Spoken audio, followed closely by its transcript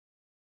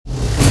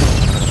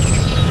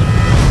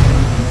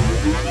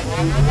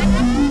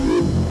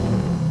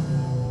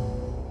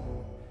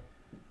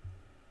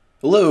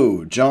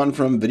Hello, John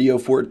from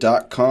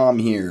VideoFort.com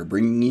here,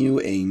 bringing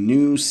you a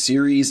new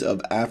series of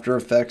After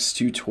Effects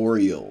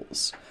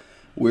tutorials.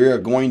 We're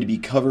going to be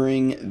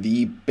covering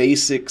the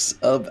basics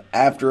of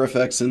After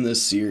Effects in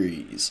this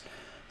series.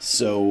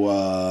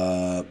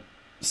 So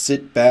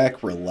sit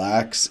back,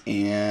 relax,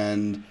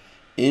 and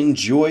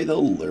enjoy the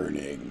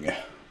learning.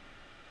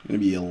 It's going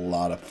to be a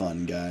lot of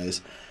fun,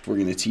 guys. We're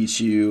going to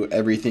teach you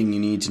everything you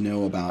need to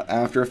know about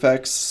After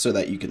Effects so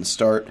that you can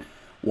start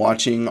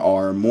watching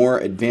our more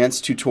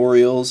advanced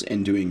tutorials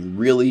and doing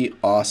really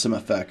awesome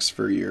effects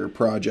for your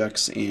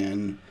projects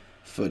and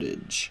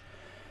footage.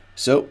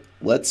 So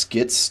let's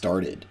get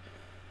started.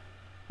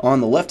 On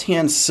the left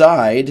hand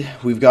side,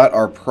 we've got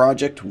our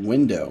project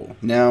window.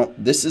 Now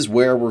this is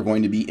where we're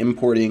going to be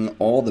importing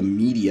all the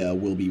media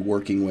we'll be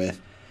working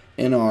with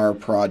in our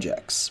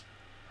projects.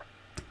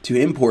 To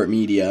import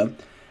media,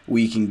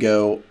 we can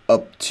go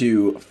up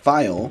to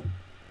File,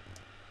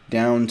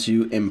 down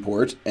to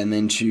Import, and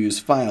then choose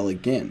File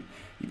again.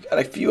 You've got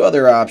a few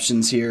other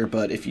options here,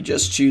 but if you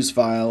just choose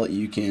File,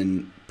 you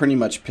can pretty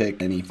much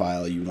pick any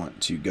file you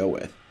want to go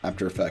with.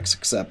 After Effects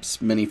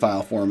accepts many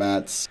file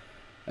formats,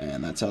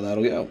 and that's how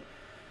that'll go.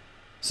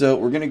 So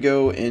we're going to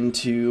go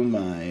into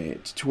my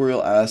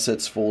tutorial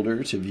assets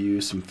folder to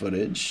view some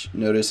footage.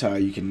 Notice how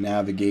you can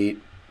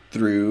navigate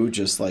through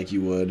just like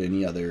you would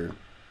any other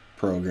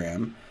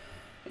program.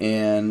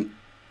 And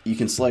you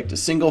can select a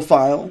single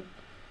file.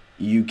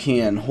 You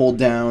can hold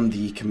down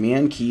the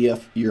Command key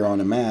if you're on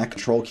a Mac,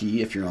 Control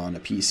key if you're on a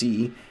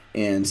PC,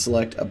 and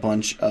select a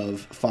bunch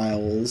of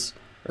files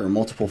or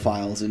multiple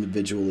files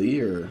individually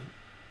or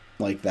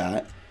like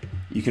that.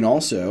 You can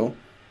also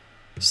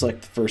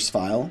select the first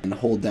file and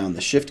hold down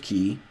the Shift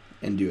key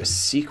and do a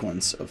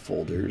sequence of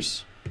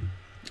folders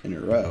in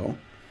a row.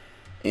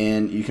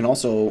 And you can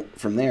also,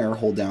 from there,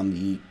 hold down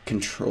the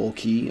Control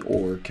key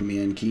or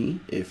Command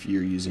key if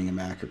you're using a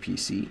Mac or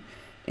PC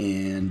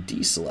and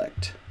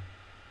deselect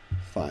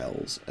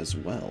files as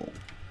well.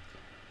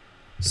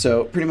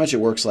 So pretty much it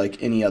works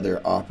like any other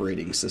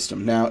operating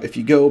system. Now if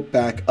you go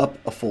back up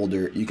a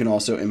folder, you can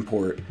also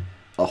import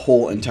a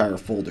whole entire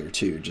folder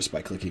too, just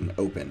by clicking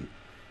Open,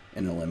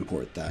 and it'll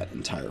import that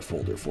entire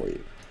folder for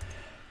you.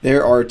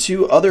 There are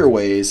two other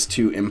ways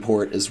to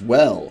import as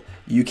well.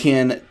 You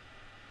can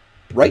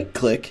right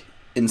click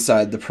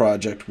inside the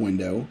project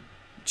window,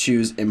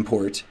 choose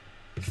Import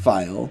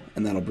File,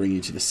 and that'll bring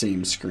you to the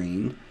same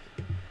screen.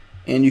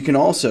 And you can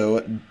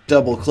also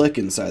double click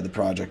inside the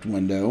project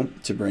window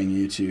to bring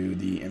you to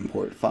the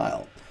import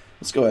file.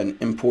 Let's go ahead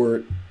and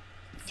import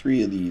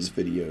 3 of these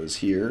videos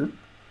here.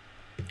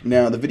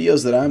 Now the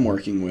videos that I'm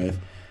working with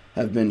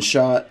have been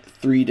shot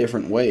 3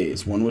 different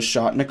ways. One was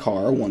shot in a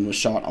car, one was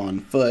shot on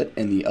foot,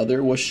 and the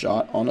other was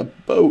shot on a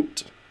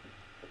boat.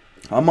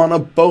 I'm on a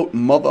boat,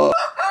 mother.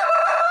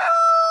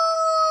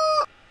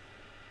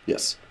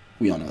 Yes,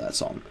 we all know that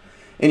song.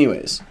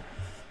 Anyways,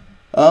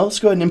 let's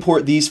go ahead and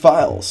import these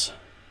files.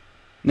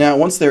 Now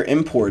once they're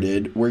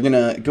imported, we're going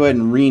to go ahead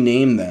and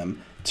rename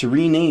them. To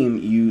rename,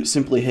 you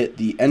simply hit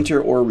the Enter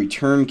or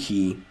Return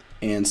key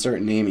and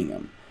start naming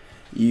them.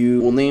 You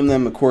will name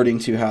them according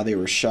to how they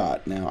were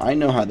shot. Now I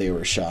know how they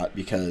were shot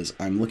because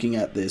I'm looking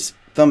at this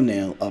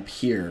thumbnail up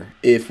here.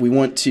 If we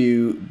want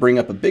to bring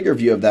up a bigger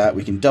view of that,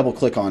 we can double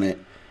click on it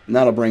and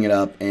that'll bring it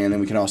up, and then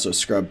we can also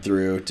scrub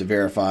through to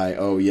verify,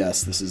 oh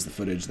yes, this is the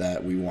footage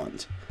that we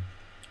want.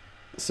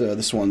 So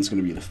this one's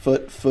going to be the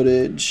foot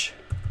footage.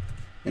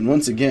 And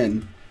once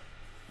again,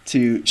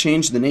 to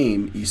change the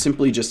name, you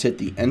simply just hit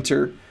the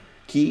Enter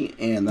key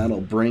and that'll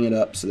bring it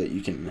up so that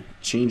you can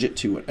change it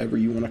to whatever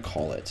you want to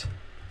call it.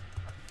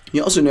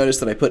 You also notice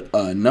that I put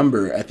a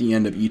number at the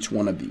end of each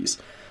one of these.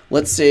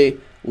 Let's say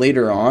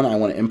later on I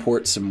want to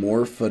import some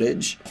more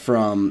footage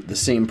from the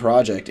same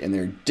project and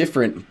they're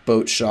different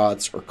boat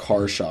shots or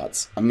car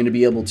shots. I'm going to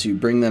be able to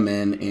bring them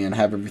in and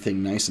have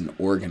everything nice and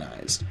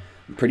organized.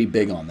 I'm pretty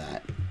big on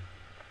that.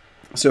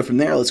 So from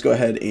there, let's go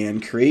ahead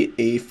and create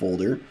a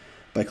folder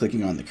by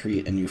clicking on the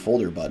Create a New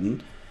Folder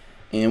button.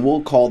 And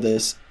we'll call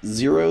this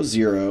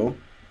 00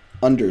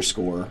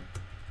 underscore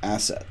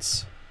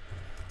assets.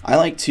 I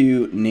like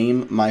to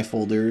name my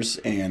folders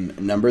and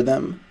number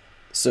them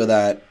so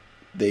that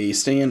they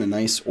stay in a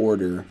nice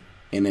order.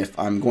 And if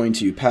I'm going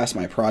to pass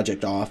my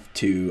project off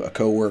to a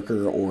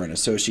coworker or an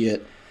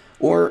associate,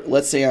 or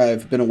let's say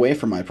I've been away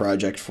from my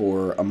project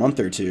for a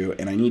month or two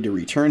and I need to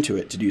return to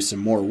it to do some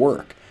more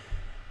work,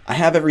 I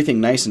have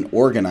everything nice and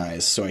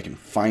organized so I can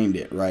find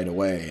it right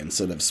away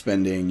instead of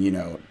spending,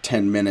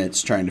 10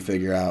 minutes trying to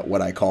figure out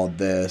what I called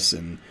this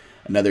and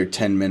another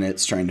 10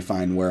 minutes trying to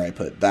find where I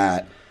put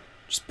that.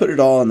 Just put it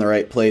all in the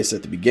right place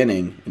at the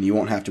beginning and you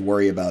won't have to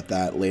worry about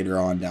that later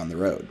on down the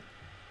road.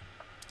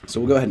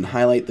 So we'll go ahead and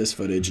highlight this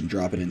footage and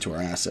drop it into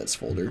our assets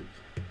folder.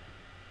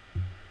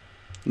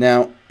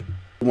 Now,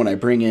 when I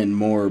bring in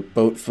more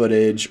boat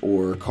footage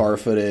or car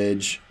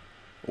footage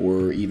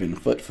or even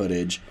foot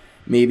footage,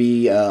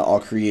 maybe I'll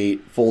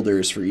create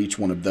folders for each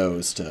one of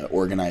those to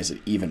organize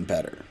it even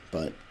better.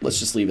 But let's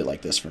just leave it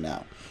like this for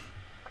now.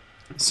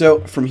 So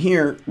from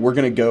here, we're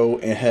going to go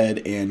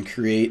ahead and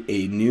create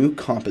a new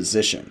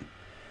composition.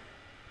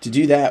 To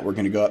do that, we're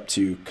going to go up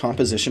to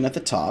Composition at the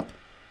top,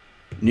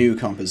 New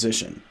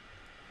Composition.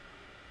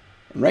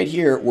 And right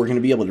here, we're going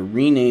to be able to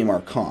rename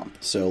our comp.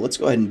 So let's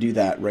go ahead and do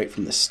that right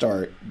from the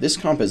start. This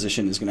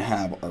composition is going to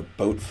have our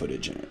boat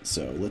footage in it.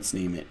 So let's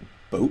name it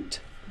Boat.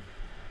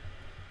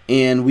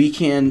 And we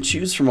can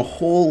choose from a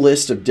whole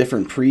list of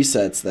different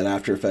presets that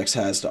After Effects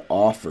has to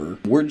offer.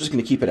 We're just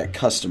going to keep it at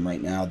custom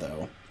right now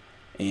though.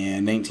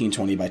 And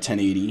 1920 by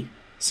 1080.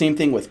 Same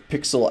thing with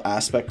pixel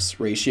aspects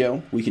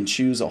ratio. We can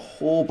choose a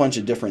whole bunch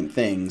of different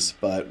things,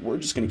 but we're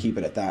just going to keep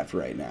it at that for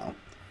right now.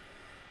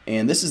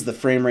 And this is the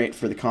frame rate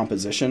for the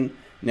composition.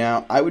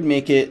 Now, I would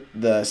make it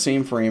the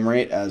same frame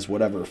rate as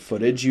whatever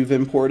footage you've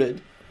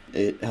imported.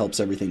 It helps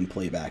everything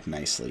play back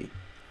nicely.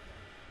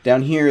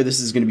 Down here,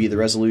 this is going to be the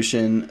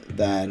resolution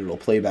that it'll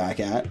play back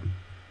at.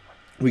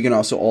 We can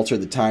also alter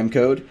the time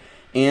code.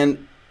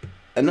 And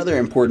another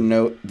important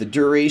note, the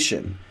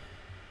duration.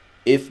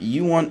 If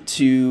you want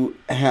to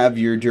have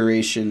your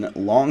duration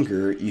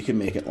longer, you can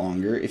make it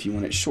longer. If you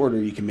want it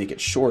shorter, you can make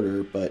it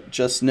shorter, but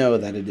just know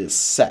that it is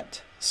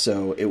set.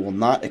 So it will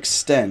not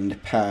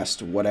extend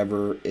past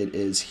whatever it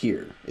is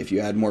here. If you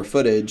add more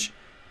footage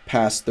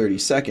past 30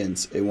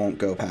 seconds, it won't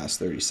go past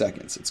 30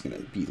 seconds. It's going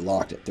to be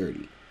locked at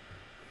 30.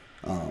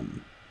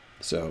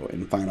 So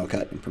in Final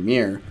Cut and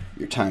Premiere,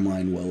 your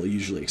timeline will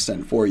usually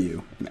extend for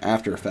you. In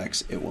After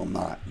Effects, it will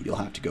not. You'll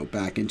have to go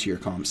back into your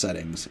comp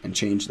settings and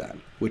change that,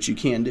 which you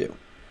can do.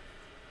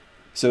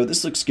 So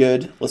this looks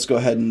good. Let's go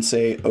ahead and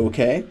say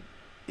OK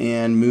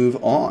and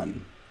move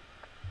on.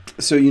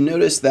 So you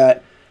notice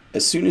that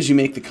as soon as you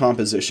make the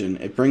composition,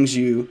 it brings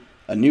you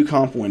a new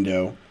comp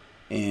window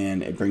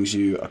and it brings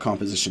you a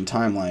composition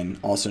timeline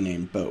also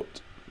named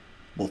Boat.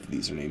 Both of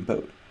these are named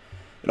Boat.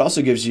 It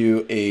also gives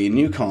you a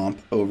new comp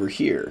over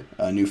here,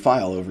 a new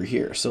file over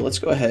here. So let's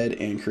go ahead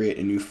and create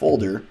a new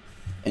folder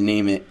and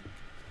name it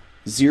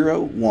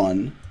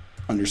 01_comps.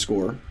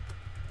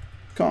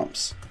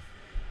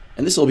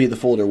 And this will be the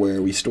folder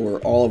where we store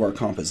all of our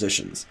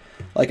compositions.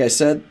 Like I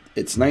said,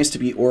 it's nice to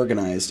be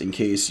organized in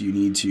case you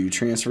need to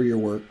transfer your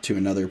work to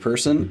another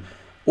person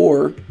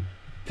or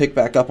pick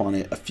back up on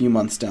it a few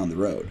months down the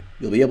road.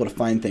 You'll be able to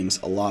find things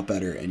a lot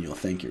better and you'll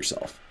thank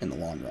yourself in the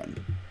long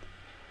run.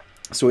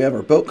 So we have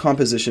our boat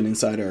composition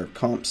inside our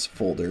comps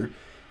folder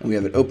and we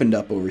have it opened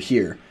up over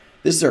here.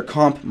 This is our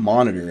comp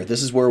monitor.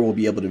 This is where we'll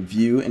be able to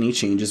view any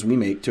changes we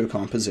make to a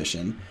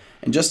composition.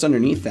 And just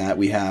underneath that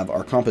we have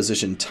our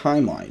composition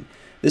timeline.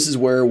 This is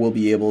where we'll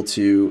be able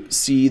to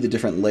see the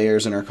different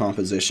layers in our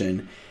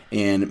composition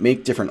and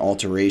make different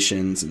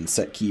alterations and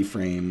set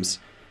keyframes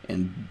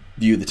and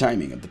view the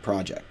timing of the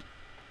project.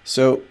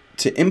 So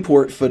to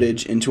import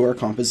footage into our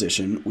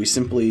composition, we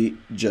simply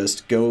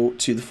just go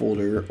to the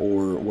folder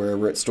or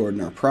wherever it's stored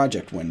in our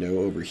project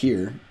window over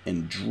here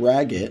and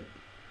drag it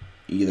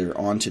either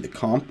onto the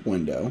comp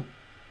window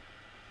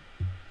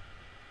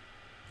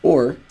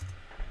or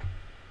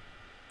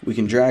we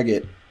can drag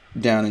it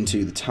down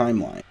into the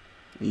timeline.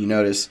 You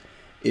notice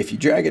if you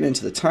drag it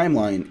into the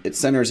timeline, it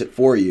centers it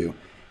for you.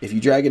 If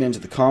you drag it into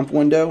the comp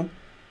window,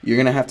 you're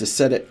going to have to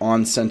set it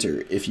on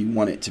center if you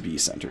want it to be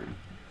centered.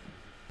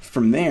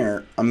 From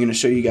there, I'm going to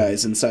show you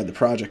guys inside the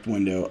project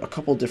window a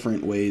couple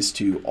different ways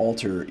to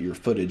alter your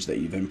footage that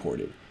you've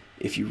imported.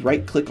 If you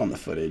right click on the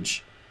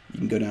footage, you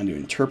can go down to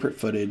Interpret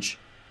Footage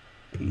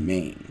and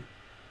Main.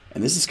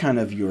 And this is kind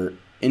of your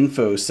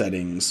info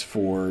settings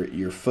for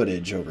your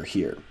footage over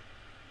here.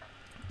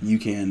 You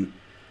can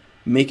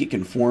make it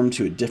conform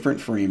to a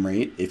different frame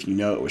rate if you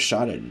know it was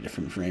shot at a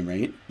different frame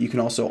rate. You can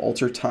also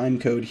alter time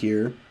code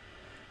here.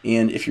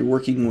 And if you're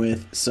working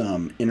with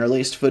some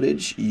interlaced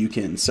footage, you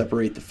can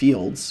separate the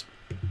fields.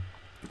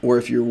 Or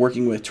if you're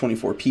working with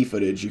 24p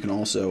footage, you can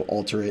also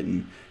alter it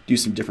and do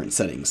some different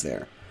settings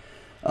there.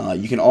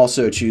 You can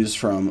also choose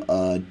from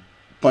a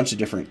bunch of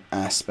different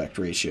aspect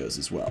ratios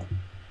as well.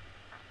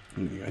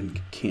 I'm going to go ahead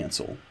and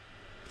cancel.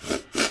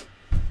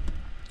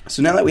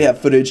 So now that we have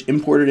footage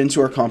imported into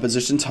our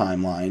composition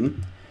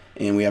timeline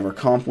and we have our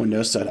comp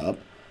window set up,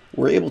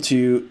 we're able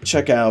to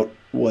check out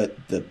what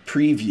the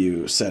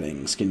preview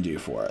settings can do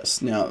for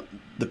us. Now,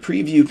 the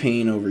preview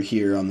pane over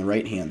here on the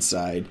right-hand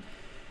side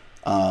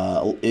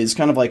is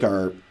kind of like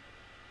our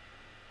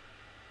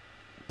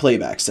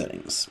playback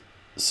settings.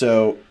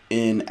 So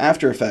in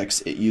After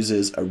Effects, it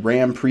uses a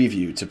RAM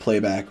preview to play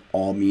back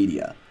all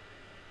media.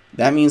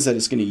 That means that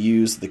it's going to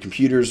use the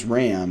computer's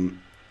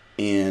RAM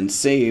and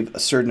save a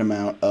certain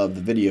amount of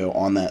the video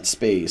on that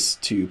space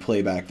to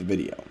play back the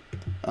video.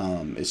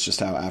 It's just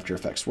how After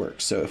Effects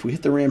works. So if we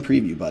hit the RAM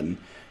preview button,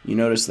 you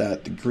notice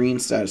that the green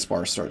status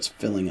bar starts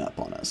filling up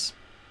on us.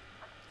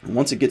 And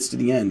once it gets to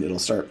the end, it'll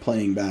start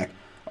playing back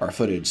our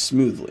footage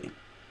smoothly.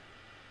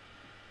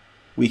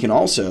 We can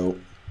also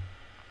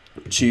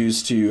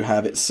choose to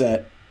have it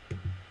set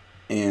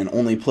and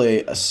only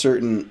play a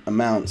certain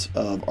amount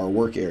of our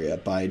work area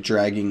by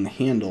dragging the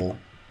handle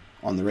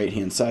on the right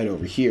hand side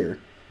over here.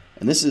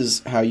 And this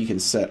is how you can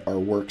set our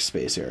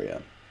workspace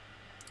area.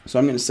 So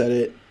I'm going to set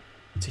it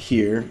to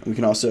here. We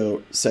can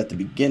also set the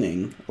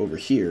beginning over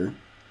here.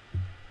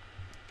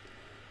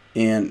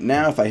 And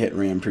now if I hit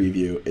RAM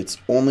preview, it's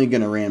only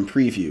going to RAM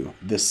preview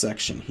this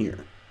section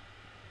here.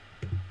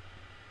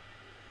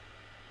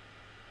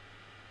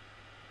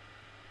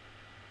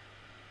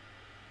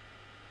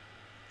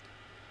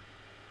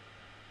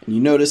 And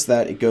you notice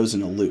that it goes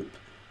in a loop.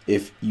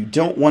 If you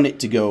don't want it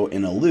to go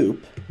in a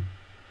loop,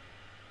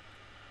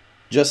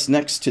 just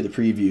next to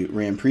the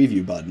RAM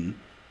preview button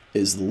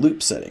is the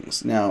loop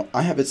settings. Now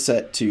I have it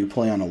set to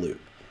play on a loop.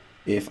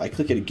 If I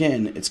click it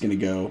again, it's going to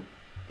go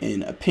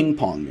in a ping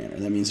pong manner.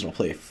 That means it'll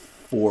play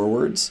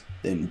forwards,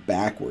 then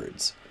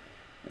backwards.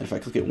 And if I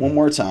click it one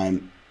more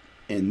time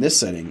in this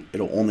setting,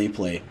 it'll only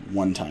play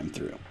one time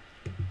through.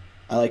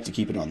 I like to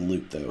keep it on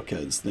loop though,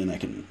 because then I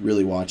can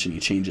really watch any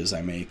changes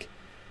I make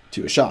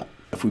to a shot.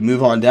 If we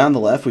move on down the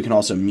left, we can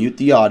also mute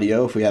the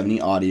audio if we have any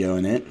audio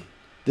in it.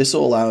 This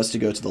will allow us to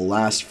go to the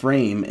last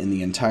frame in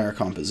the entire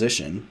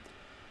composition.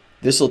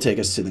 This will take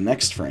us to the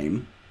next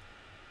frame.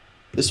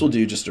 This will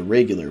do just a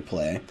regular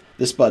play.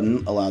 This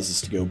button allows us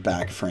to go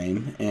back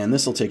frame, and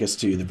this will take us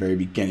to the very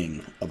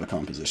beginning of a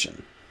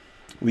composition.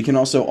 We can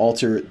also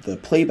alter the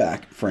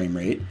playback frame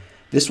rate.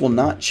 This will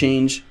not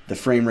change the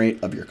frame rate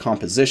of your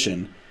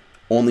composition,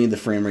 only the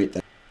frame rate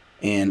that.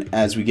 And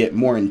as we get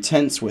more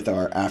intense with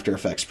our After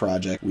Effects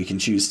project, we can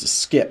choose to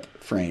skip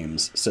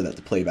frames so that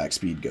the playback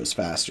speed goes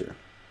faster,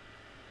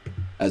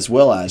 as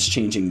well as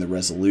changing the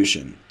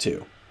resolution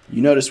too.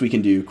 You notice we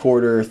can do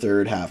quarter,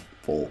 third, half,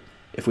 full.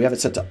 If we have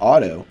it set to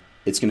auto,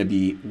 it's going to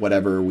be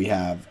whatever we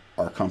have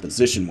our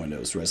composition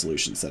window's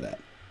resolution set at.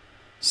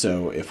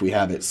 So if we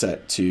have it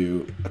set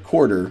to a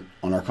quarter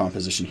on our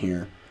composition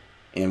here,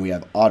 and we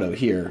have auto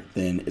here,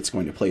 then it's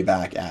going to play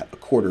back at a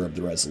quarter of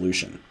the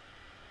resolution.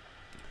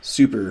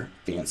 Super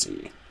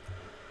fancy.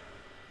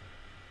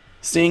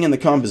 Staying in the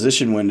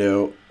composition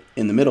window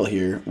in the middle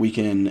here, we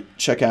can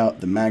check out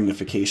the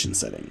magnification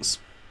settings.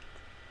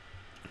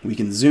 We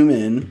can zoom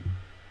in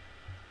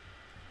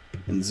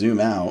and zoom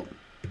out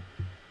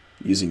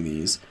using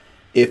these.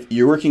 If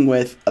you're working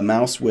with a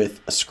mouse with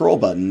a scroll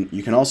button,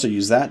 you can also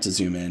use that to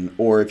zoom in,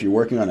 or if you're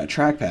working on a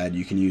trackpad,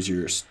 you can use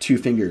your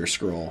two-finger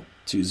scroll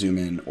to zoom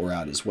in or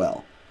out as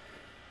well.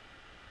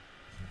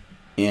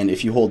 And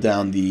if you hold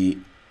down the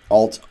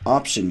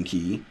Alt-Option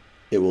key,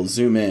 it will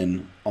zoom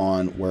in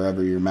on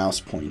wherever your mouse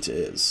point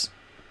is,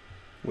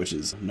 which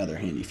is another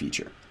handy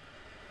feature.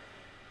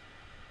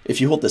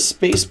 If you hold the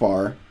space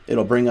bar,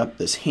 it'll bring up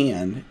this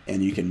hand,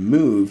 and you can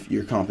move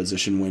your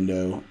composition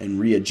window and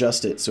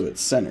readjust it so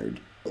it's centered.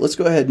 Let's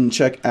go ahead and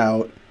check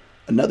out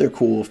another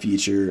cool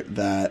feature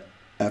that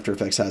After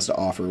Effects has to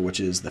offer, which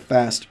is the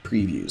fast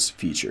previews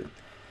feature.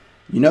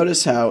 You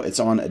notice how it's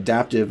on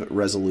adaptive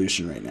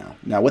resolution right now.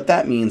 Now what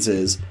that means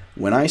is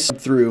when I sub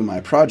through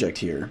my project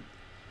here,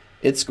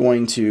 it's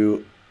going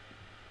to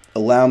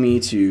allow me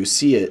to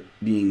see it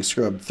being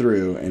scrubbed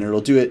through, and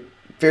it'll do it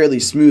fairly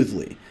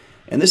smoothly.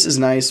 And this is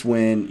nice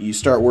when you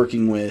start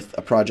working with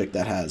a project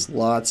that has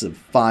lots of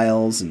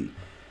files and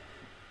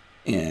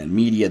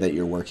media that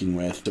you're working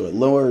with. So it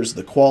lowers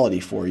the quality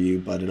for you,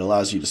 but it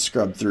allows you to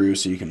scrub through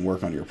so you can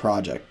work on your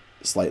project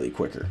slightly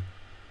quicker.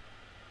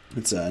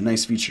 It's a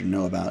nice feature to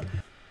know about.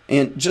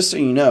 And just so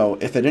you know,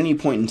 if at any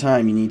point in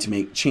time you need to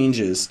make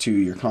changes to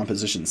your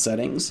composition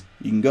settings,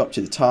 you can go up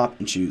to the top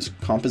and choose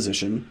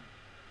Composition,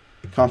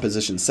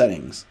 Composition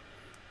Settings,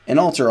 and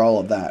alter all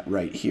of that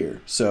right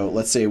here. So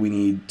let's say we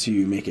need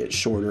to make it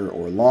shorter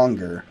or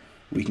longer.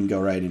 We can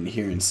go right into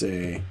here and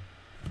say,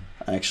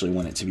 I actually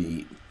want it to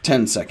be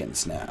 10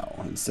 seconds now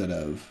instead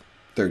of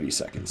 30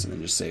 seconds, and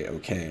then just say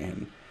OK,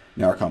 and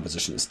now our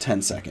composition is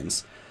 10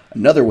 seconds.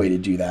 Another way to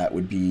do that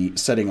would be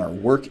setting our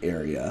work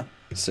area.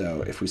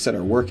 So if we set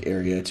our work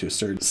area to a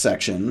certain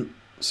section,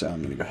 so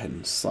I'm going to go ahead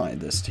and slide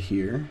this to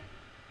here.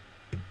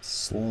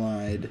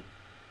 Slide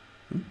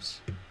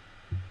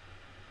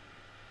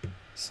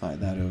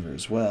that over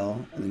as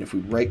well. And then if we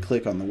right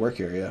click on the work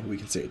area, we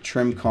can say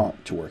trim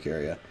comp to work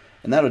area,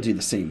 and that'll do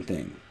the same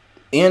thing.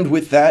 And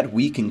with that,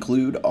 we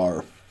conclude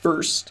our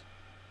first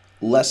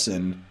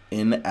lesson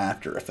in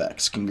After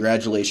Effects.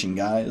 Congratulations,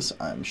 guys.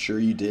 I'm sure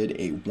you did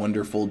a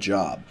wonderful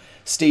job.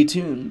 Stay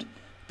tuned,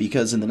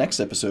 because in the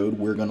next episode,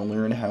 we're going to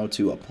learn how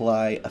to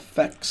apply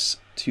effects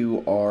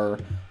to our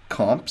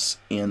comps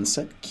and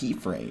set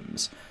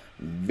keyframes.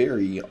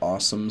 Very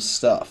awesome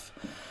stuff.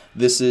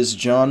 This is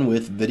John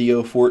with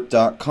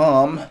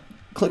VideoFort.com.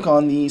 Click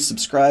on the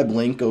subscribe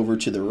link over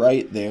to the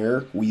right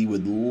there. We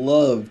would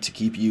love to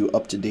keep you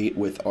up to date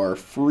with our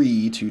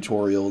free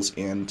tutorials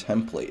and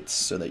templates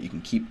so that you can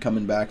keep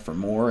coming back for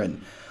more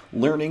and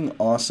learning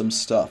awesome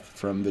stuff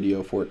from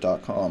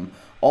VideoFort.com.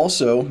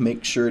 Also,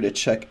 make sure to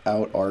check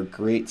out our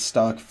great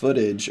stock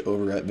footage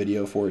over at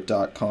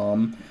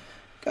VideoFort.com.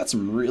 Got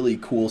some really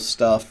cool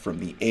stuff from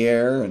the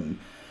air and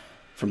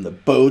from the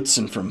boats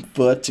and from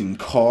foot and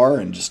car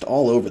and just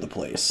all over the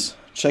place.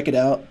 Check it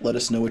out, let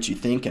us know what you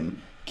think, and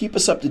keep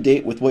us up to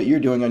date with what you're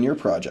doing on your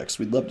projects.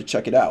 We'd love to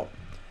check it out.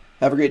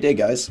 Have a great day,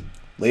 guys.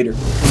 Later.